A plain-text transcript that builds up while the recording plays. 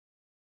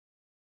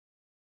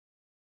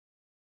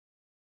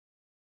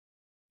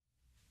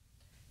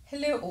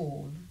Hello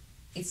all,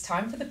 it's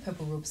time for the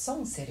Purple Robe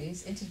Song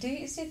Series and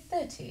today is day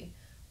 30,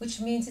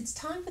 which means it's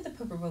time for the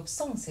Purple Robe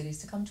Song Series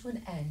to come to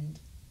an end.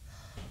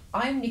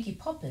 I'm Nikki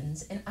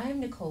Poppins and I am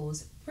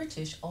Nicole's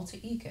British alter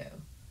ego.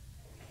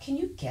 Can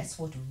you guess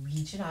what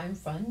region I'm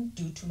from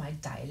due to my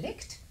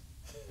dialect?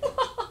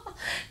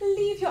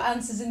 Leave your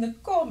answers in the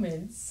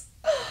comments.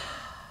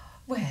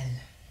 Well,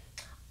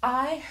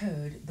 I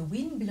heard the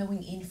wind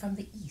blowing in from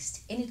the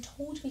east and it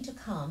told me to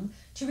come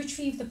to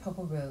retrieve the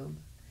purple robe.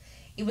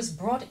 It was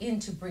brought in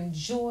to bring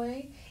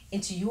joy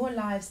into your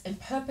lives and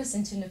purpose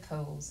into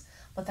Nicole's,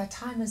 but that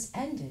time has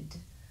ended.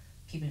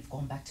 People have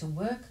gone back to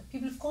work,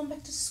 people have gone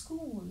back to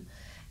school,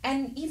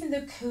 and even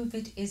though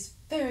COVID is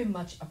very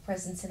much a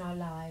presence in our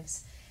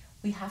lives,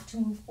 we have to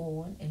move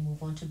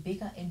on to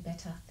bigger and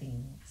better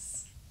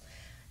things.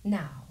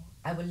 Now,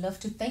 I would love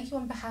to thank you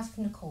on behalf of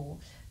Nicole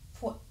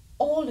for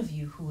all of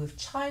you who have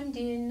chimed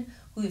in,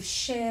 who have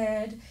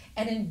shared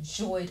and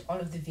enjoyed all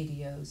of the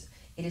videos.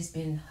 It has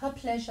been her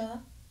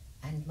pleasure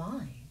and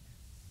mine.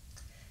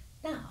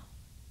 Now,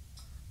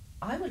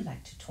 I would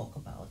like to talk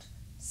about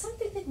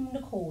something that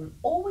Nicole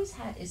always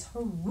had as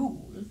her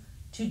rule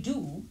to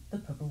do the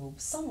Purple Robe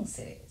Song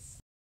Series.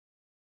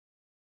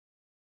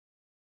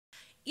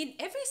 In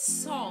every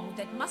song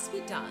that must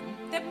be done,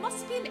 there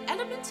must be an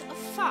element of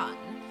fun.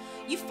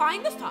 You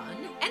find the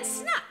fun and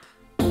snap.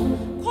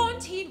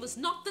 Quarantine was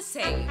not the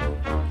same,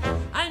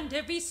 and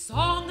every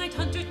song I'd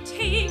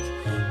undertake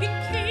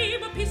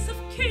became a piece of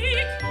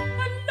cake,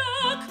 a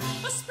lark,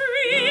 a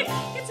spree.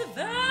 It's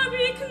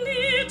very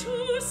clear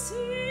to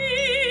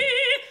see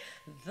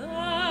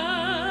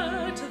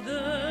that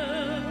the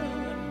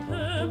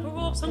Purple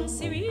Robe Song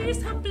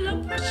Series had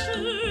blood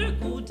pressure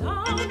go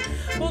down.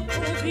 For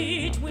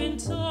COVID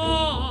went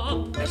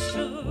up,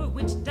 pressure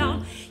went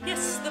down.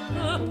 Yes, the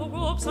Purple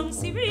Robe Song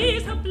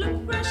Series had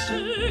blood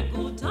pressure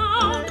go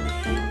down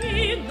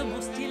in the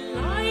most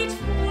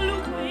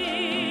delightful way.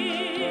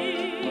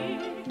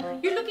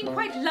 You're looking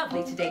quite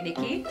lovely today,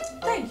 Nikki.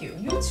 Thank you,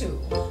 you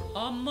too.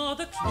 A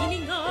mother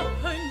cleaning up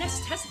her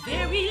nest has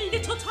very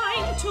little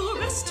time to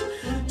rest,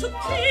 to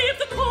keep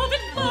the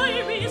COVID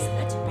virus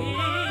at bay.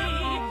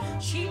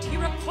 She'd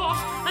hear a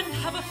cough and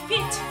have a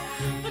fit,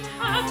 but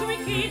had to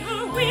regain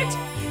her wit.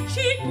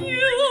 She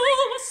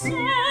knew a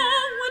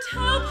song would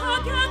help her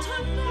get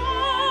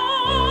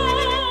along.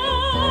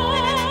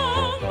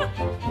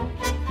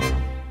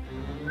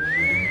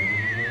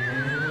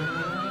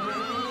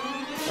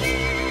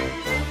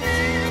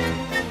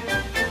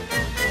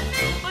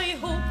 I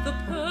hope the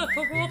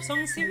Purple Robe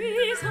Song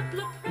Series her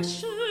blood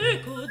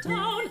pressure go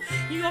down.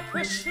 Your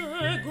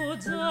pressure go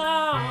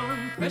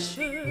down,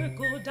 pressure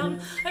go down.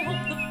 I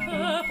hope the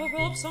Purple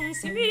Robe Song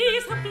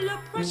Series her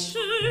blood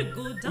pressure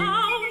go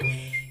down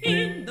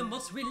in the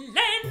most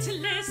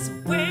relentless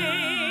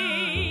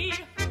way.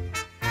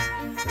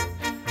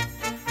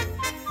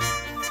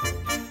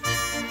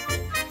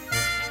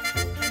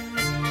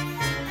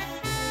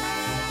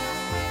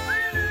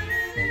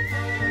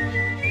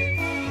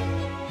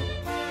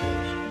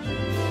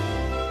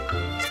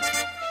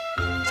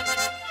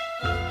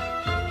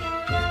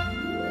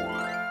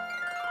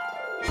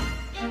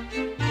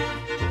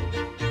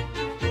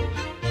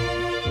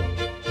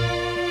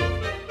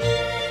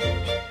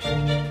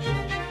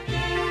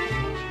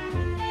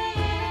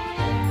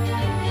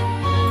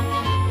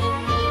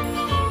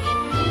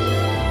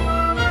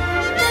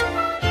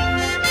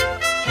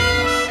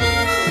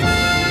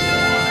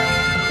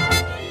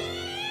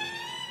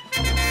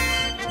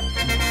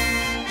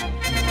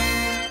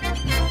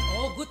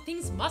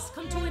 Must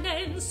come to an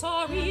end.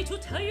 Sorry to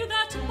tell you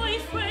that, my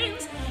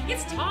friends,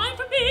 it's time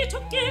for me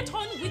to get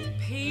on with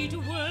paid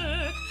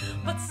work.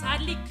 But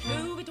sadly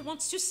COVID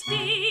wants to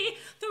stay,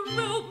 the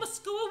robe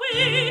must go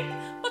away.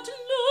 But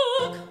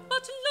look,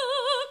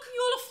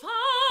 you'll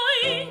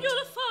find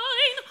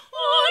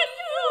on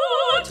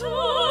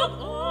YouTube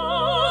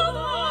all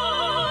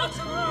the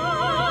time.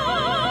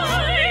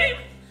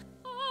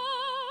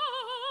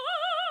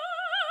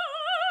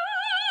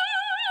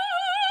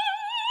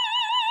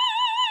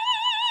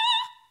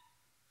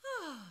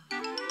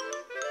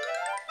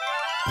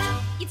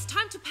 It's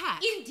time to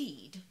pack.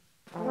 Indeed.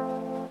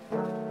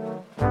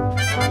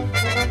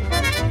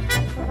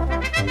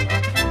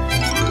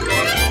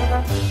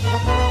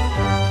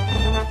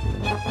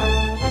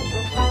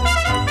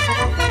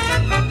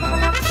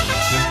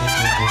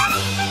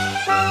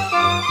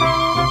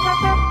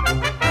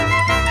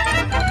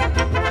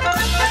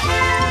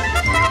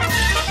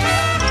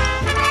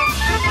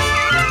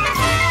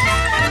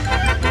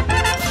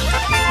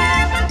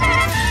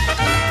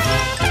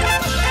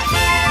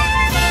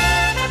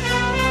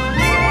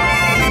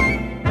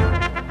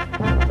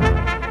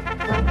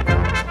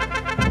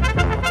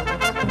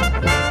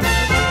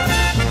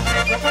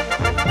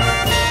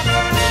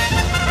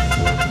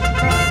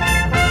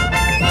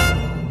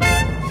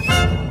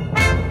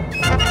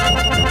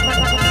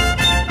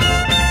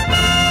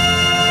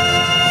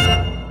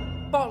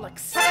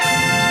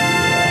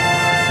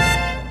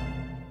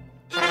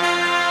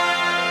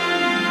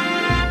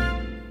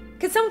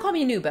 Could someone call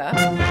me an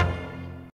Uber?